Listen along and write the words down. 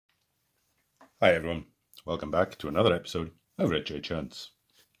Hi everyone, welcome back to another episode of Red J Chance.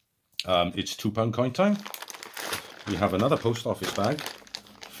 It's £2 coin time. We have another post office bag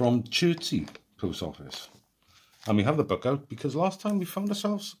from Chertsey Post Office. And we have the book out because last time we found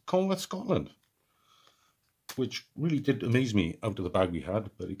ourselves Cornwall, Scotland, which really did amaze me out of the bag we had,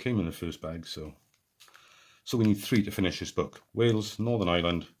 but it came in the first bag, so we need 3 to finish this book. Wales, Northern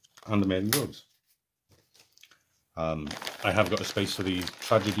Ireland and the Mary Rose. I have got a space for the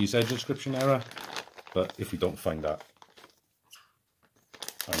Tragedies Edge inscription error, but if we don't find that,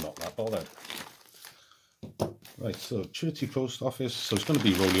 I'm not that bothered. Right, so Chertsey Post Office, so it's going to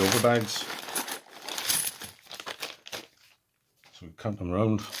be rolly over bags. So we count them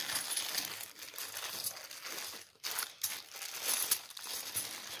round.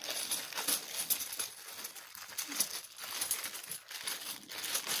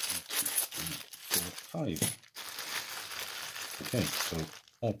 Five. Okay, so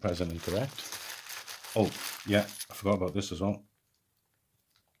all present and correct. Oh, yeah, I forgot about this as well.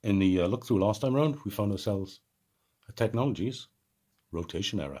 In the look through last time round, we found ourselves a Technologies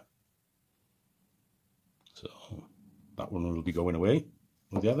rotation error. So that one will be going away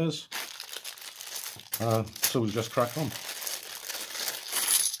with the others. So we'll just crack on.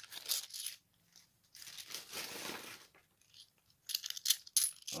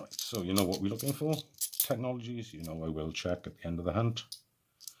 Alright, so you know what we're looking for. Technologies, you know I will check at the end of the hunt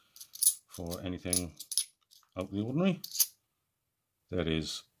for anything out of the ordinary. There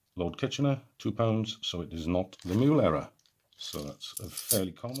is Lord Kitchener, £2, so it is not the mule error. So that's a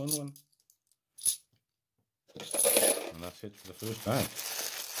fairly common one. And that's it for the first bag.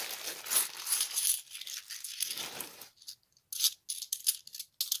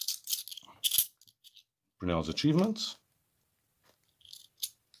 Brunel's Achievements.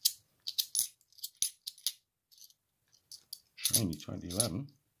 Shiny 2011.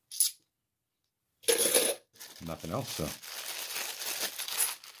 Nothing else, so.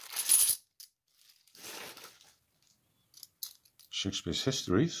 Shakespeare's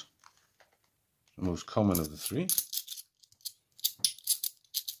Histories, the most common of the 3.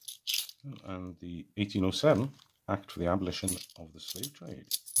 And the 1807 Act for the Abolition of the Slave Trade.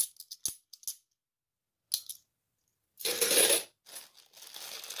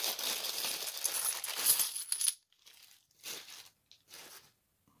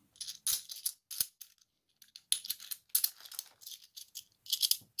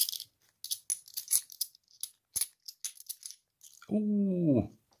 Ooh,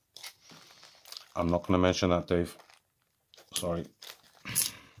 I'm not going to mention that, Dave. Sorry.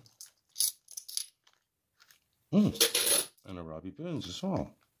 And a Robbie Burns as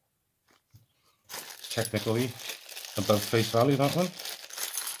well. Technically above face value, that one.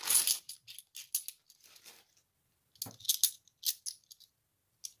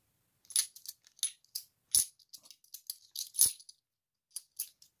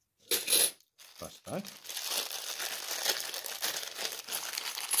 First bag.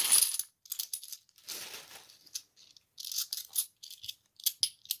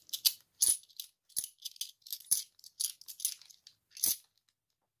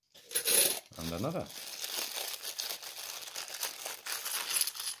 And another.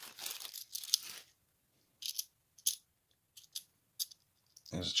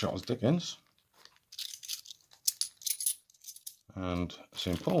 There's Charles Dickens and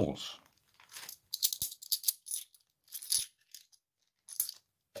St. Paul's.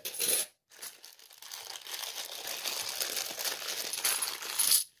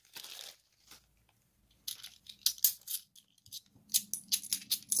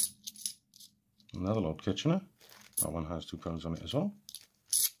 Another Lord Kitchener. That one has £2 on it as well.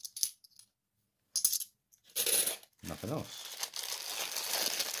 Nothing else.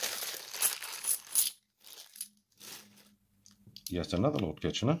 Yet another Lord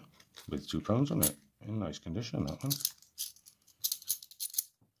Kitchener with £2 on it. In nice condition, that one.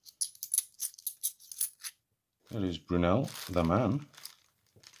 There is Brunel, the Man.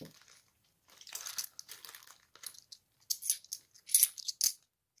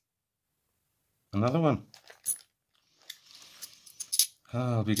 Another one.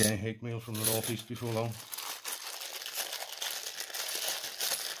 I'll be getting hate mail from the northeast before long.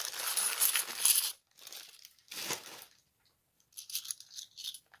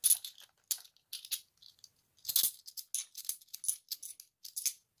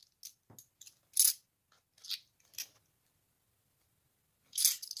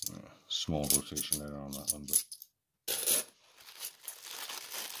 Small rotation error on that one, but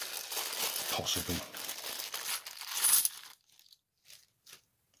possibly.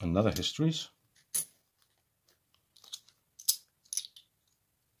 Another Histories.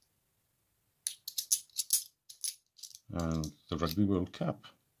 And the Rugby World Cup.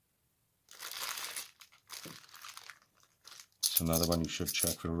 It's another one you should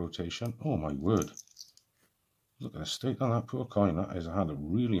check for rotation. Oh my word. Look at the state on that poor coin. That has had a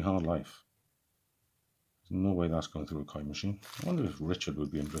really hard life. There's no way that's going through a coin machine. I wonder if Richard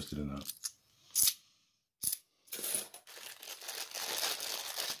would be interested in that.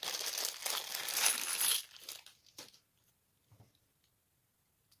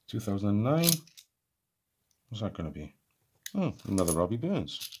 $2009. What's that going to be? Oh, another Robbie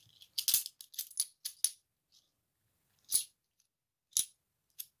Burns.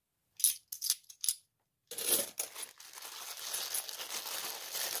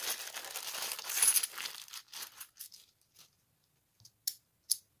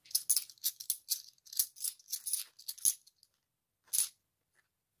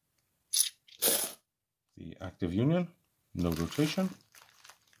 The Active Union, no rotation.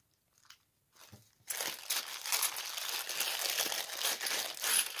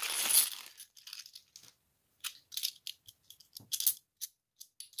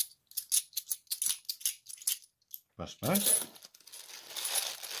 Bust back.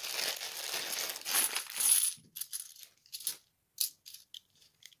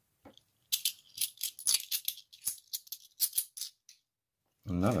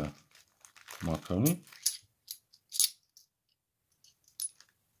 Another Marconi.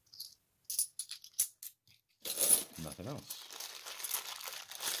 Nothing else.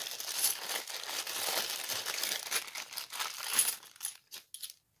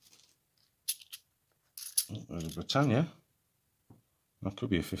 Oh, there's a Britannia. That could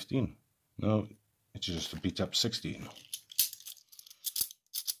be a 15. No, it's just a beat up 16.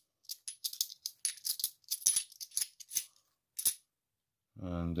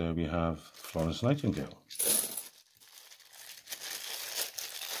 And there we have Florence Nightingale.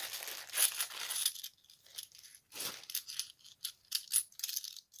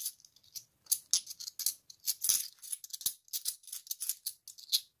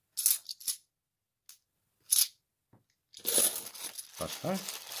 That's right.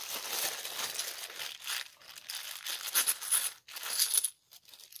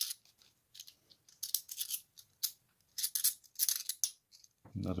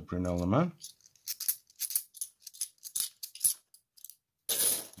 Another Brunel Le Mans.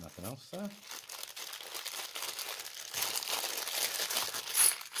 Nothing else there.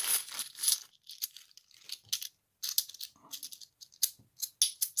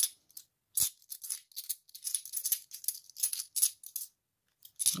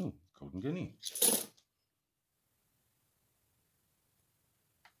 Oh, Golden Guinea.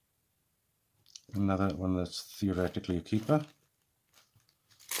 Another one that's theoretically a keeper.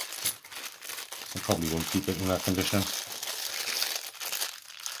 I probably won't keep it in that condition.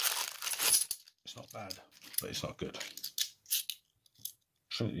 It's not bad, but it's not good.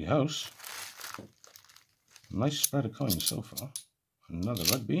 Trinity House. Nice spread of coins so far. Another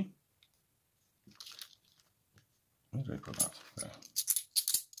Rugby. Where did I put that? There.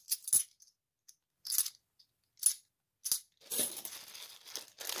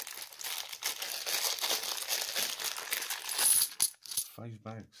 Five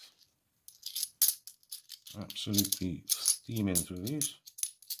bags. Absolutely steaming through these.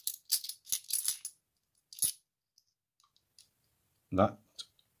 That,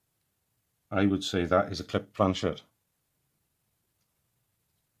 I would say that is a clip planchet.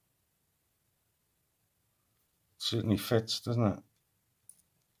 Certainly fits, doesn't it?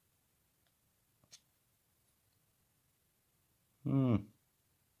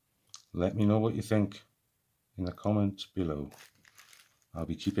 Let me know what you think in the comments below. I'll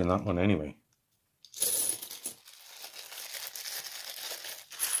be keeping that one anyway.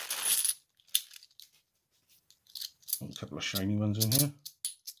 A couple of shiny ones in here.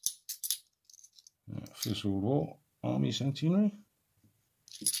 First World War Army Centenary.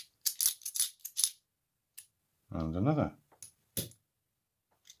 And another.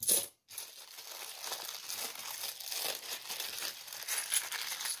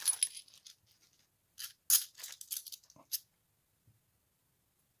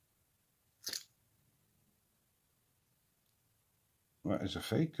 That is a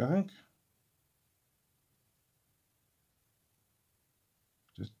fake, I think.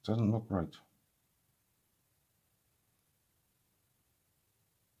 Just doesn't look right.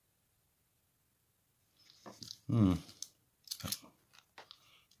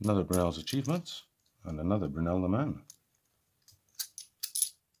 Another Brunel's Achievements and another Brunel Le Mans.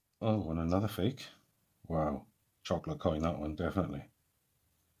 Oh, and another fake. Wow, chocolate coin, that one, definitely.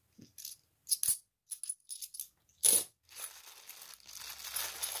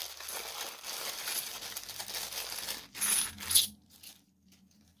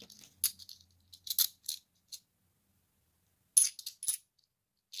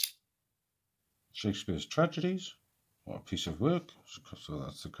 Shakespeare's Tragedies. What a piece of work. So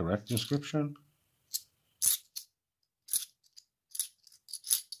that's the correct inscription.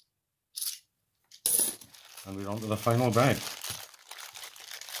 And we're on to the final bag.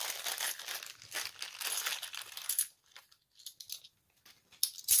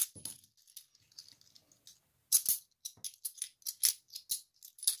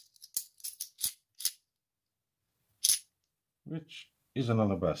 Which is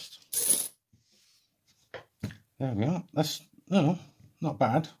another bust. There we are. That's, no, not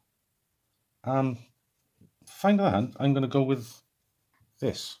bad. Final hand, I'm going to go with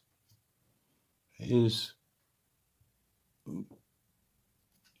this. It's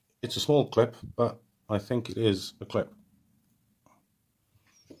a small clip, but I think it is a clip.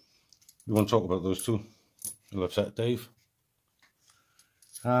 We won't talk about those two. It'll upset Dave.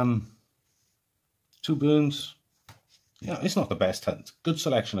 2 burns. Yeah, it's not the best hunt. Good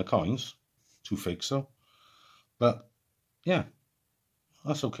selection of coins. 2 fakes though. But yeah,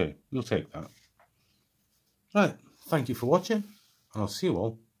 that's okay. We'll take that. Right, thank you for watching, and I'll see you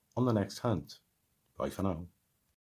all on the next hunt. Bye for now.